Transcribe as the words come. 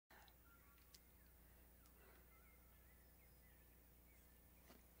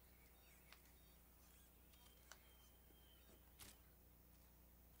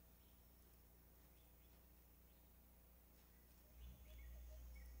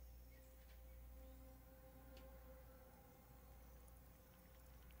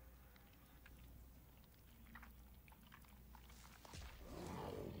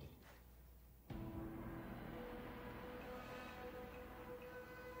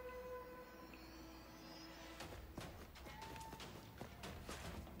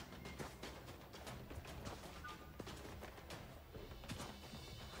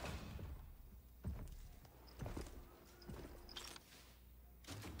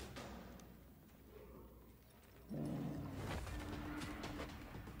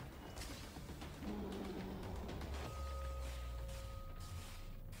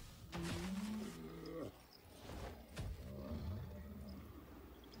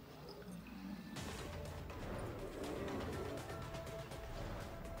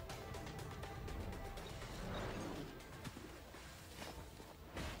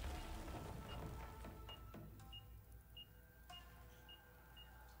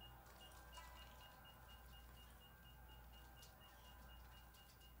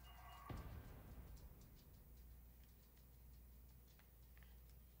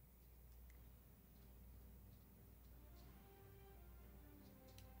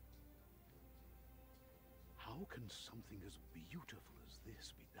How can something as beautiful as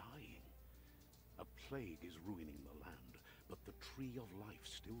this be dying? A plague is ruining the land, but the tree of life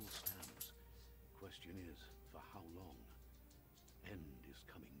still stands. Question is, for how long? End is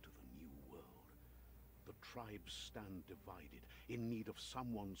coming to the new world. The tribes stand divided, in need of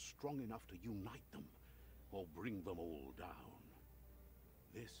someone strong enough to unite them, or bring them all down.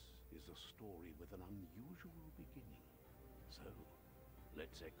 This is a story with an unusual beginning. So,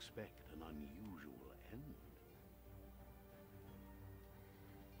 let's expect an unusual end.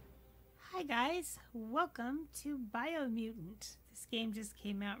 Hi guys, welcome to Biomutant. This game just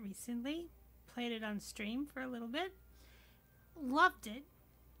came out recently. Played it on stream for a little bit. Loved it.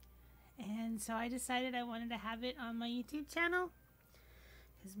 And so I decided I wanted to have it on my YouTube channel.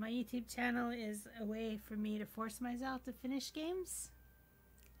 Because my YouTube channel is a way for me to force myself to finish games.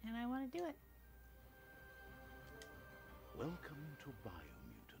 And I want to do it. Welcome to Biomutant.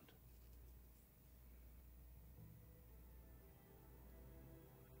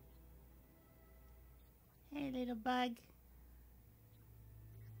 Hey little bug.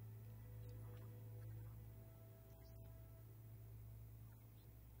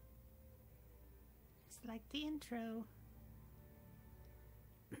 It's like the intro.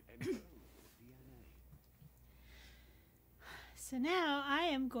 So now I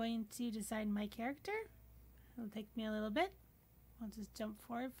am going to design my character. It'll take me a little bit. I'll just jump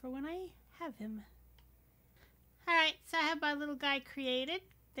forward for when I have him. Alright, so I have my little guy created.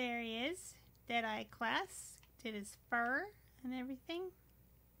 There he is. Deadeye class. Did his fur and everything.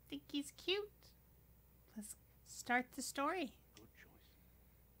 Think he's cute. Let's start the story. Good choice.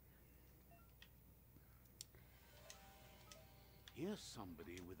 Here's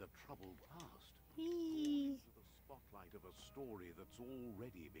somebody with a troubled past. Whee! To the spotlight of a story that's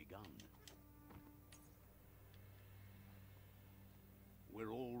already begun.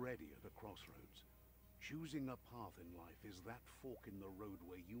 We're already at a crossroads. Choosing a path in life is that fork in the road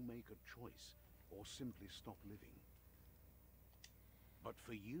where you make a choice or simply stop living. But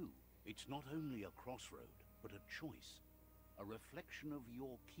for you, it's not only a crossroad, but a choice. A reflection of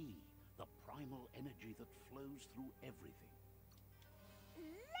your key, the primal energy that flows through everything.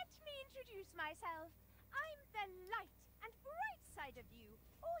 Let me introduce myself. I'm the light and bright side of you,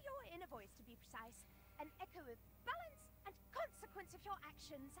 or your inner voice to be precise. An echo of balance and consequence of your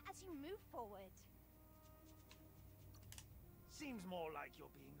actions as you move forward. Seems more like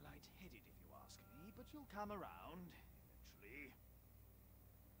you're being light-headed if you ask me, but you'll come around eventually.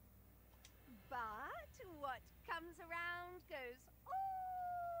 But what comes around goes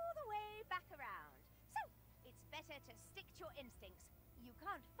all the way back around. So, it's better to stick to your instincts. You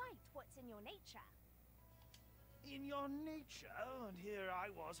can't fight what's in your nature. In your nature, and here I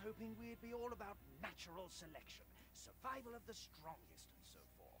was hoping we'd be all about natural selection, survival of the strongest, and so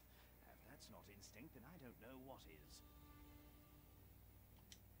forth. If that's not instinct, then I don't know what is.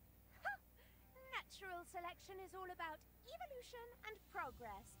 Natural selection is all about evolution and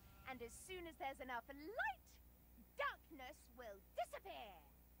progress. And as soon as there's enough light, darkness will disappear.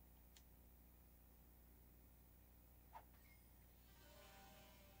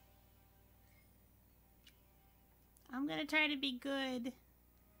 I'm gonna try to be good.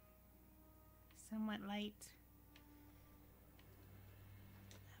 Somewhat light.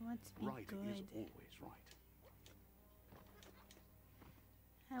 I want to be Right good. is always right.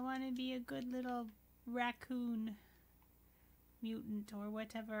 I want to be a good little raccoon mutant or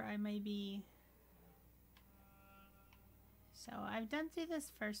whatever I may be. So I've done through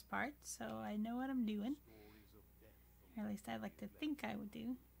this first part, so I know what I'm doing. Or at least I like to think I would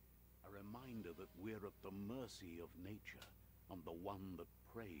do. A reminder that we're at the mercy of nature, and the one that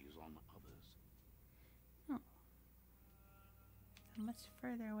preys on others. Oh. I'm much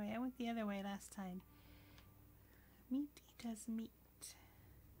further away. I went the other way last time. Meat eaters meat.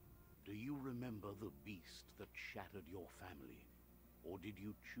 Do you remember the beast that shattered your family? Or did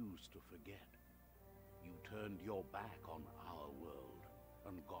you choose to forget? You turned your back on our world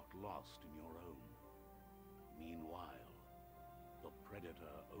and got lost in your own. Meanwhile, the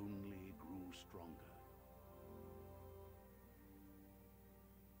predator only grew stronger.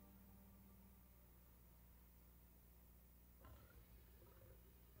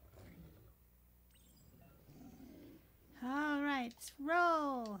 All right,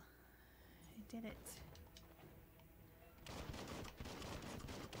 roll. I did it.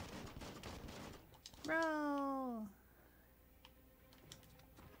 Roll.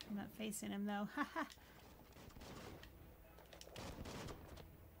 I'm not facing him though. Haha.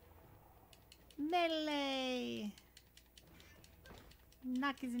 Melee.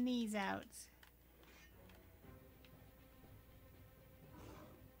 Knock his knees out.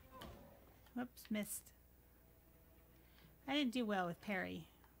 Whoops, missed. I didn't do well with parry.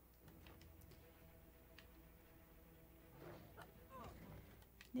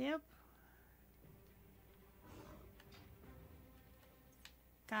 Nope.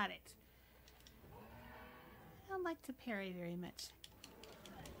 Got it. I don't like to parry very much.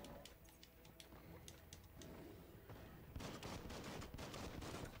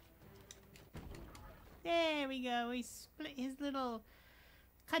 There we go. We split his little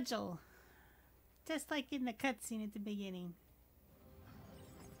cudgel. Just like in the cutscene at the beginning.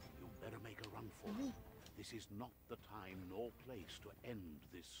 You better make a run for it. This is not the time nor place to end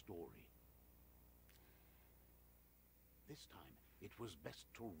this story. This time, it was best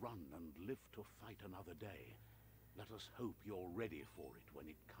to run and live to fight another day. Let us hope you're ready for it when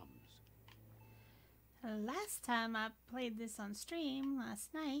it comes. Last time I played this on stream,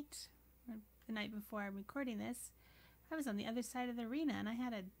 last night, or the night before I'm recording this, I was on the other side of the arena and I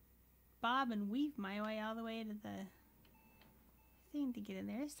had to bob and weave my way all the way to the thing to get in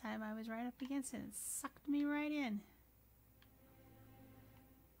there. This time I was right up against it and it sucked me right in.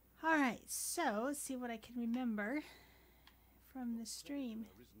 Alright, so let's see what I can remember from the stream.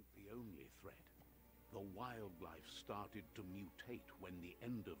 There isn't the only threat. The wildlife started to mutate when the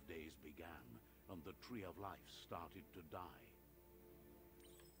end of days began, and the tree of life started to die.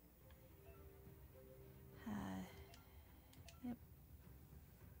 Yep.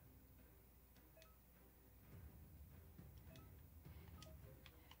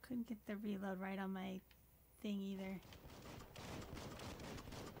 Couldn't get the reload right on my thing either.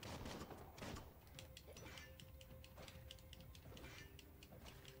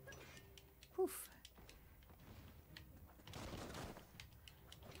 Poof.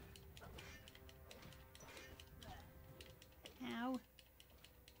 Ow.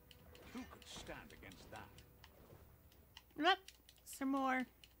 Who could stand against that? Look, some more.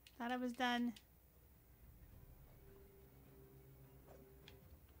 Thought I was done.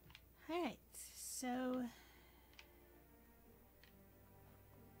 Alright, so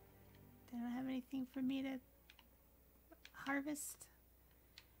they don't have anything for me to harvest,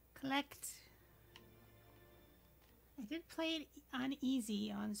 collect. I did play it on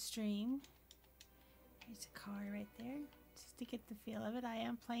easy on stream. There's a car right there. Just to get the feel of it, I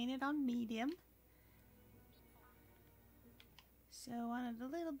am playing it on medium. So I wanted a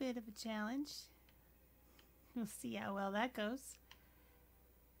little bit of a challenge. We'll see how well that goes.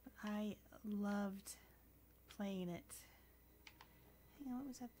 But I loved playing it. Hang on, what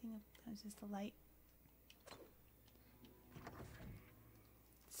was that thing? That was just a light.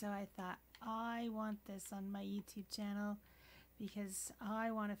 So I thought, I want this on my YouTube channel because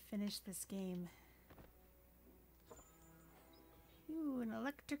I want to finish this game. Ooh, an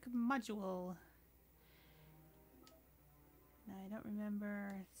electric module. Now I don't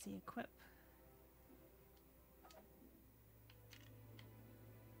remember. Let's see, equip.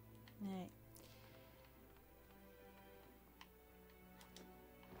 Alright.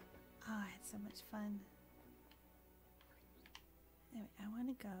 Oh, I had so much fun. Anyway, I want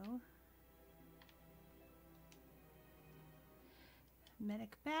to go.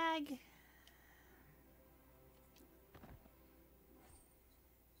 Medic bag.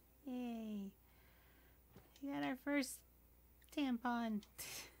 Yay. We got our first tampon.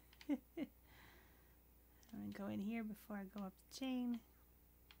 I'm going to go in here before I go up the chain.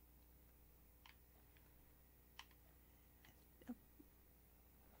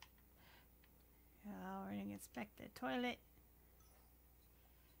 Oh, we're going to inspect the toilet.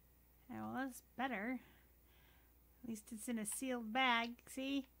 Oh, well, that's better. At least it's in a sealed bag,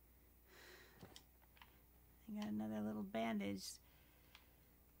 see? I got another little bandage.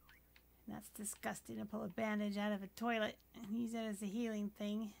 That's disgusting to pull a bandage out of a toilet and use it as a healing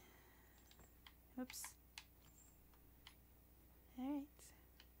thing. Oops. Alright.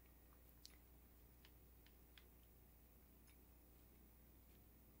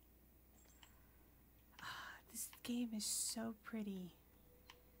 This game is so pretty.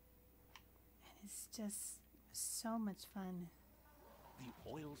 And it's just so much fun. The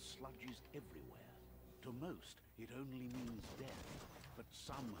oil sludge is everywhere. To most, it only means death. But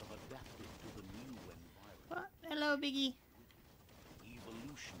some have adapted to the new environment. Oh, hello, Biggie.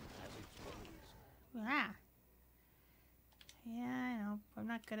 Evolution has its ways. Ah. Yeah, I know. I'm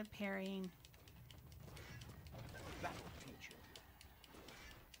not good at parrying. That'll teach you.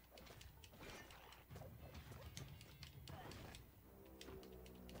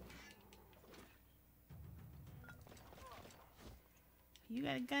 You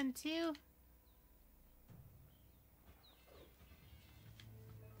got a gun too?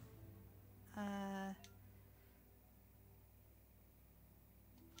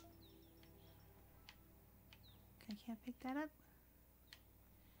 I can't pick that up.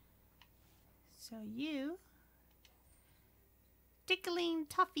 So you... Tickling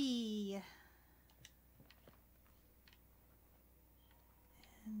Toffee!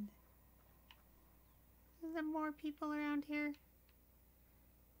 And... Is there more people around here?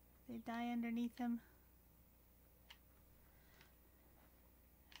 They die underneath him.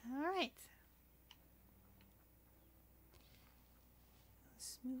 Alright.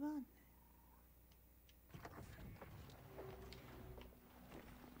 Let's move on.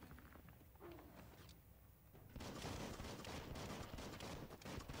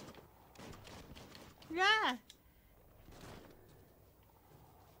 Yeah!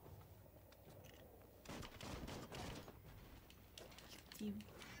 You.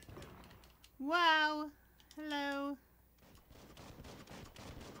 Wow! Hello.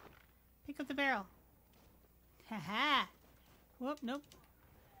 Pick up the barrel. Haha! Whoop, nope.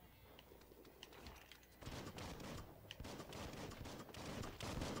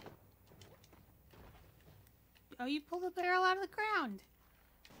 Oh, you pulled the barrel out of the ground.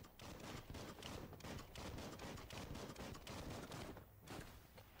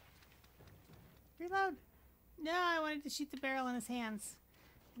 Reload. No, I wanted to shoot the barrel in his hands.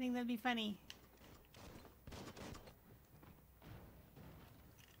 I think that'd be funny.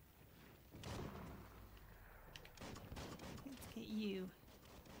 Let's get you.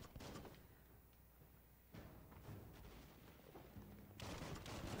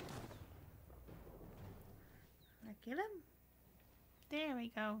 Get him. There we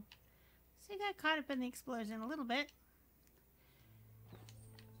go. So you got caught up in the explosion a little bit.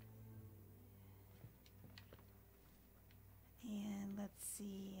 And let's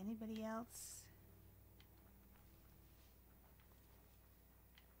see, anybody else?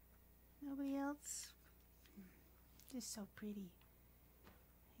 Nobody else? Just so pretty.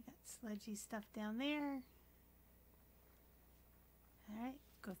 I got sludgy stuff down there. Alright,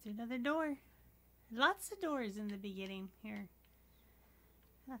 go through another door. Lots of doors in the beginning here.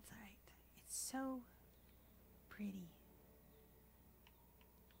 That's alright. It's so pretty.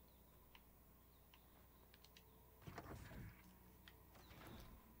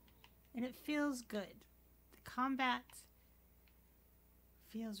 And it feels good. The combat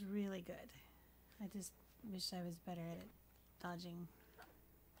feels really good. I just wish I was better at it. Dodging.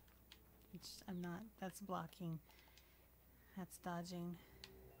 Which I'm not. That's blocking. That's dodging.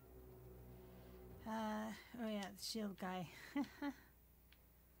 Oh yeah, the shield guy.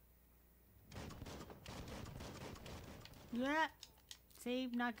 Yeah. See,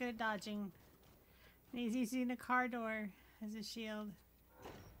 not good at dodging. And he's using a car door as a shield.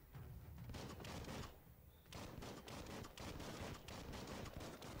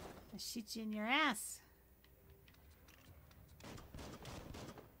 I'll shoot you in your ass.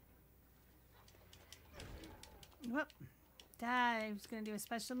 Whoop. I was gonna do a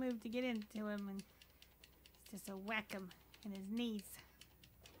special move to get into him, and just to whack him in his knees.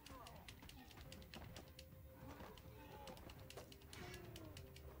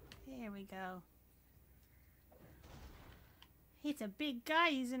 There we go. He's a big guy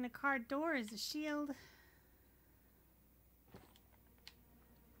using a car door as a shield.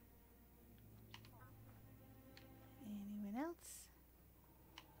 Anyone else?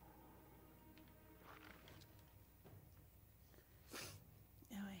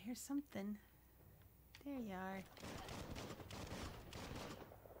 Oh, I hear something. There you are.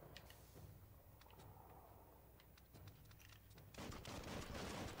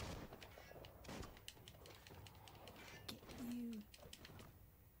 Get you.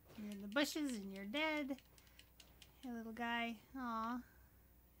 You're in the bushes and you're dead. Hey, little guy. Aw.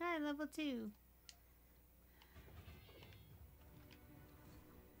 Hi, level 2.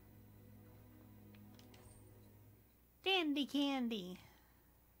 Dandy candy.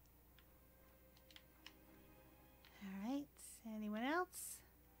 Alright, anyone else?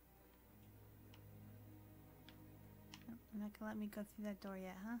 Oh, you're not gonna let me go through that door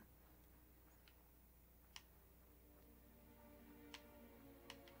yet, huh?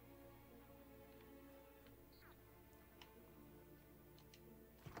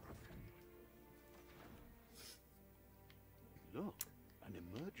 Look, an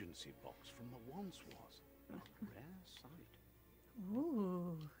emergency box from the once was. A rare sight.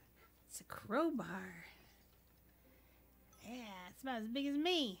 Ooh, it's a crowbar. Yeah, it's about as big as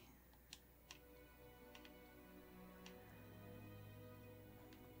me.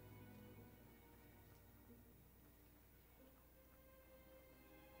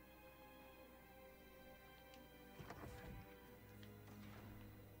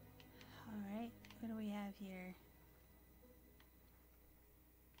 Alright, what do we have here?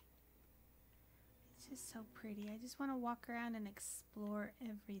 It's Just so pretty. I just want to walk around and explore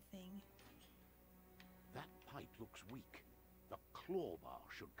everything. That pipe looks weak. The claw bar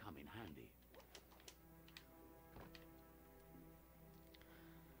should come in handy.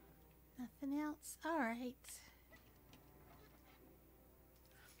 Nothing else? Alright.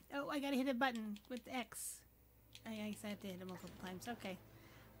 Oh, I gotta hit a button with X. I guess I have to hit it multiple times. Okay.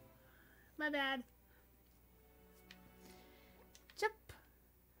 My bad. Jump!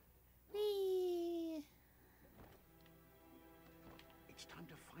 Whee! It's time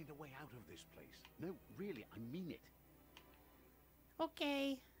to find a way out of this place. No, really, I mean it.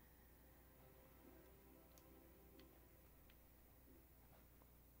 Okay.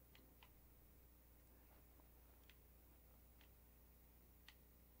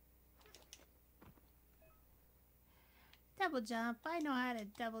 Double jump. I know how to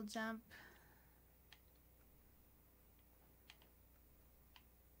double jump.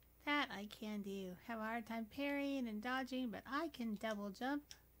 That I can do. Have a hard time parrying and dodging, but I can double jump.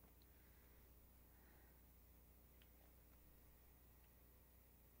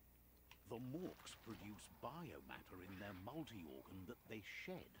 The morks produce biomatter in their multi-organ that they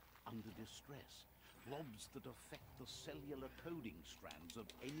shed under distress. Blobs that affect the cellular coding strands of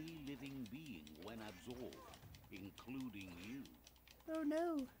any living being when absorbed, including you. Oh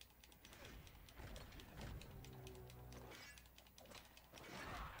no.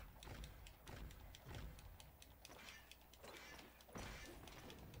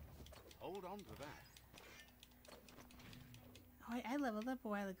 Hold on to that. Oh, I leveled up a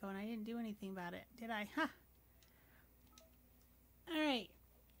while ago and I didn't do anything about it, did I? Huh. Alright.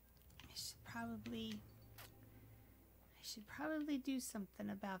 I should probably do something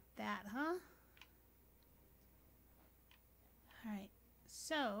about that, huh? Alright.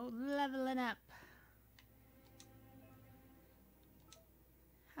 So, leveling up.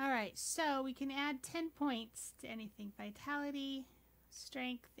 Alright, so we can add 10 points to anything. Vitality,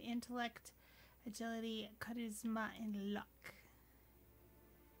 strength, intellect, agility, charisma, and luck.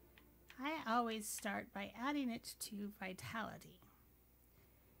 I always start by adding it to vitality.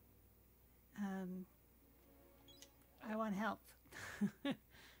 I want health.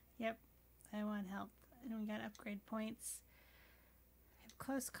 Yep, I want health. And we got upgrade points. I have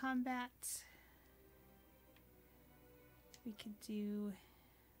close combat. We could do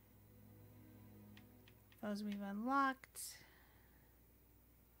those we've unlocked.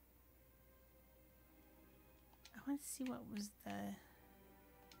 I want to see what was the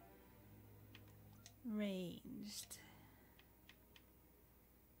ranged.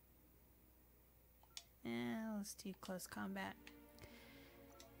 Let's do close combat.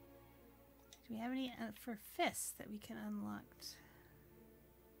 Do we have any for fists that we can unlock?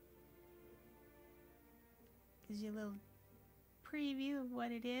 Gives you a little preview of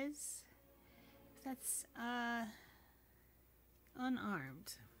what it is. That's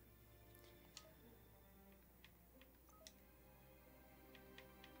unarmed.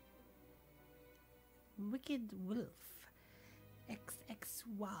 Wicked Wolf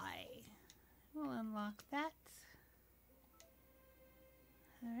XXY. We'll unlock that.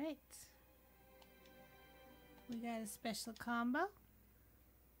 Alright. We got a special combo.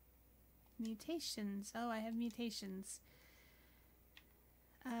 Mutations. Oh, I have mutations.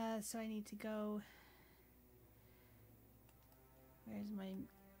 So I need to go. Where's my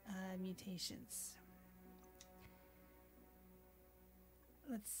mutations?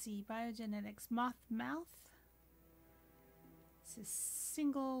 Let's see. Biogenetics. Moth mouth. It's a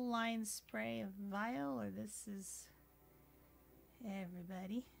single line spray of vial, or this is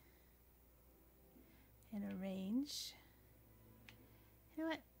everybody. And a range. You know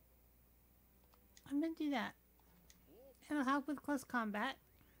what? I'm going to do that. It'll help with close combat.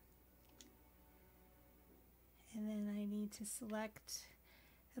 And then I need to select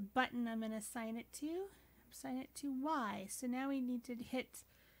a button I'm going to assign it to. Assign it to Y. So now we need to hit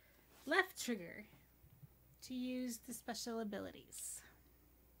left trigger to use the special abilities.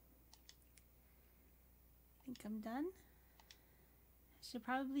 I think I'm done. I should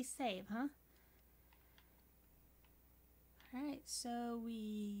probably save, huh? Alright, so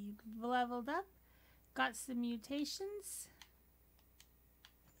we leveled up. Got some mutations.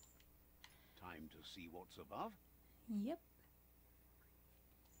 Time to see what's above. Yep.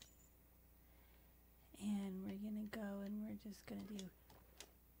 And we're gonna go and we're just gonna do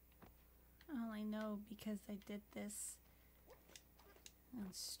all I know because I did this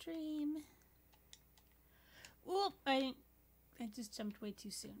on stream. Whoop! I just jumped way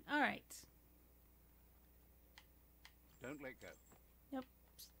too soon. Alright. Don't let go. Yep,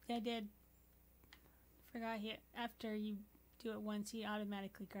 I did. Forgot here. After you do it once, he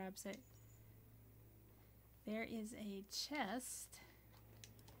automatically grabs it. there is a chest.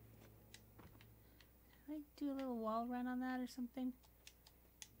 Can I do a little wall run on that or something?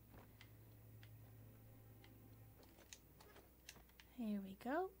 Here we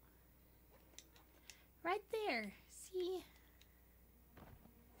go. Right there. See?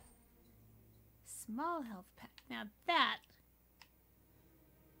 Small health pack. Now that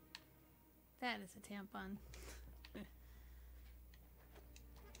is a tampon.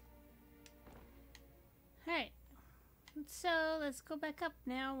 Alright. So let's go back up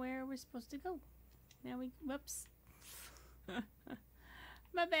now where we're supposed to go. Now we, whoops.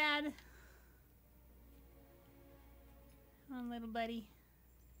 My bad. Come on, little buddy.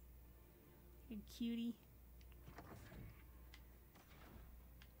 You cutie.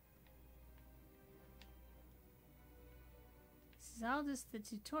 This is all just the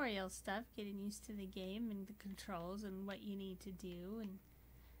tutorial stuff, getting used to the game and the controls and what you need to do and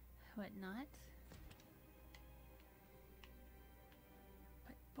whatnot.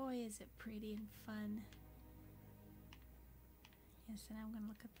 But boy, is it pretty and fun. Yes, and I'm going to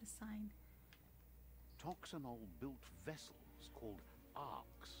look at the sign. Toxanol built vessels called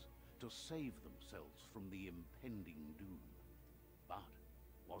arks to save themselves from the impending doom. But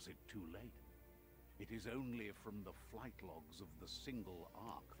was it too late? It is only from the flight logs of the single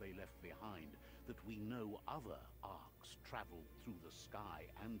ark they left behind that we know other arks traveled through the sky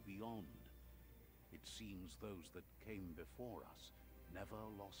and beyond. It seems those that came before us never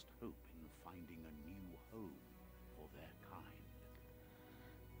lost hope in finding a new home for their kind.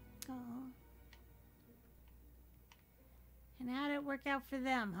 Aww. And how did it work out for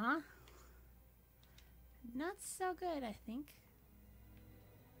them, huh? Not so good, I think.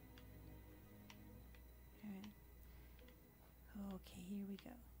 Alright. Okay, here we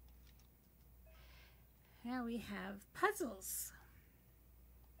go. Now we have puzzles.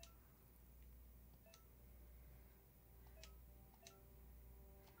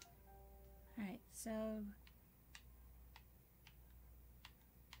 Alright, so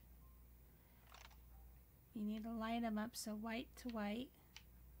you need to line them up, so white to white,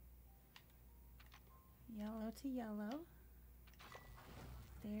 yellow to yellow.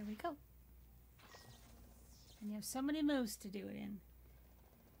 There we go. And you have so many moves to do it in.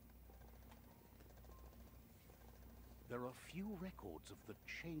 There are few records of the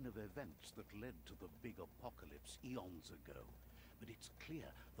chain of events that led to the big apocalypse eons ago, but it's clear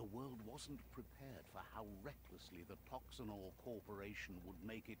the world wasn't prepared for how recklessly the Toxanol Corporation would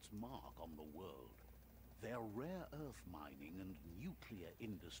make its mark on the world. Their rare earth mining and nuclear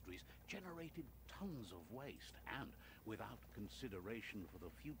industries generated tons of waste, and without consideration for the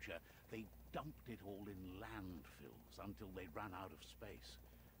future, they dumped it all in landfills until they ran out of space.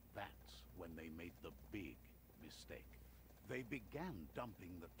 That's when they made the big mistake. They began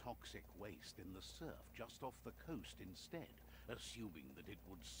dumping the toxic waste in the surf just off the coast instead, assuming that it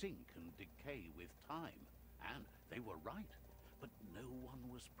would sink and decay with time. And they were right. But no one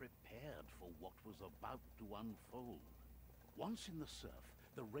was prepared for what was about to unfold. Once in the surf,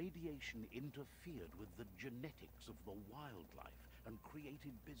 the radiation interfered with the genetics of the wildlife and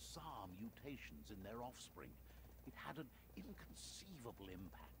created bizarre mutations in their offspring. It had an inconceivable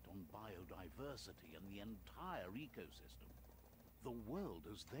impact on biodiversity and the entire ecosystem. The world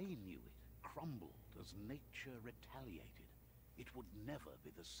as they knew it crumbled as nature retaliated. It would never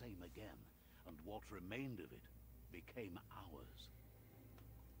be the same again, and what remained of it became ours.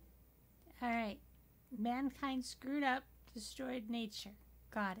 Alright. Mankind screwed up, destroyed nature.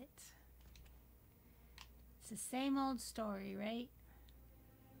 Got it. It's the same old story, right?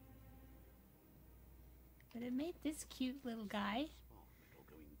 But it made this cute little guy. Spark metal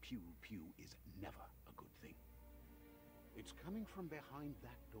going pew pew is never a good thing. It's coming from behind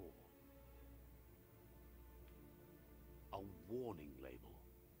that door. A warning label.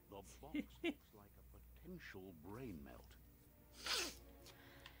 The box looks like a potential brain melt.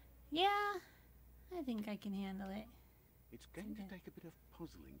 Yeah, I think I can handle it. It's going to take a bit of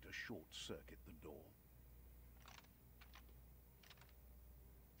puzzling to short-circuit the door.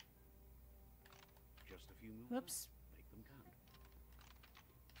 Just a few moves. Whoops. Make them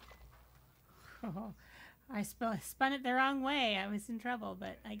count. Oh, I spun it the wrong way. I was in trouble,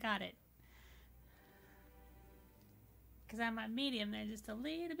 but I got it. Because I'm on medium, they're just a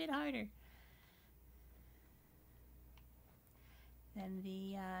little bit harder than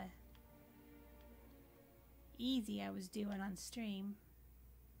the easy I was doing on stream.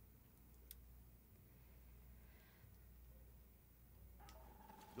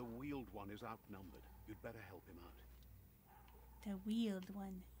 The wheeled one is outnumbered. You'd better help him out. The wheeled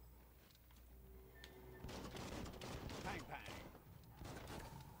one. Bang, bang.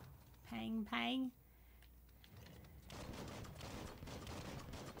 Pang, pang.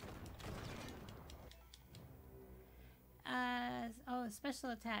 Oh, special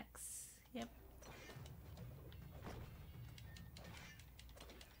attacks. Yep.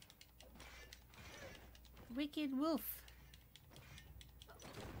 Wicked wolf.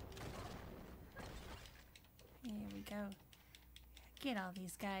 There we go. Get all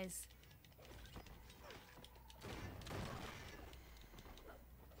these guys.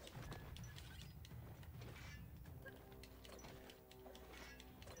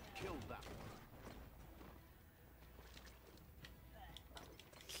 Kill that one.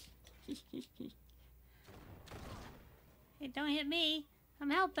 Hey, don't hit me. I'm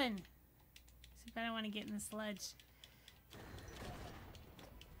helping. Except I don't want to get in the sludge.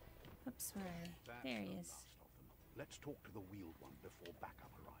 Oops, where are they? That's There he the is. last of them. Let's talk to the wheeled one before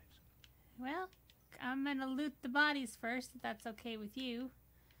backup arrives. Well, I'm gonna loot the bodies first, if that's okay with you.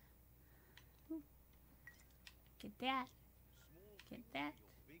 Get that. Small Get things that.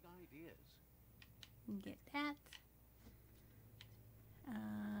 for your big ideas. And get that.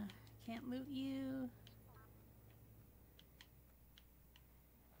 Can't loot you.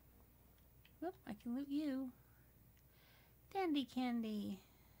 Whoop, I can loot you. Dandy candy.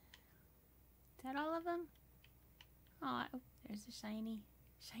 Is that all of them? Oh, there's a shiny.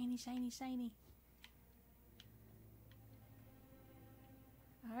 Shiny, shiny, shiny.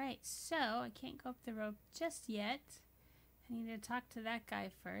 Alright, so I can't go up the rope just yet. I need to talk to that guy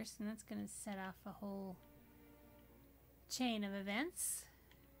first, and that's going to set off a whole chain of events.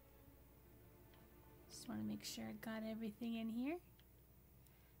 Just want to make sure I got everything in here.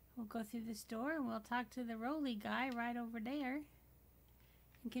 We'll go through this door and we'll talk to the Roly guy right over there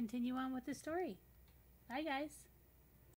and continue on with the story. Bye, guys.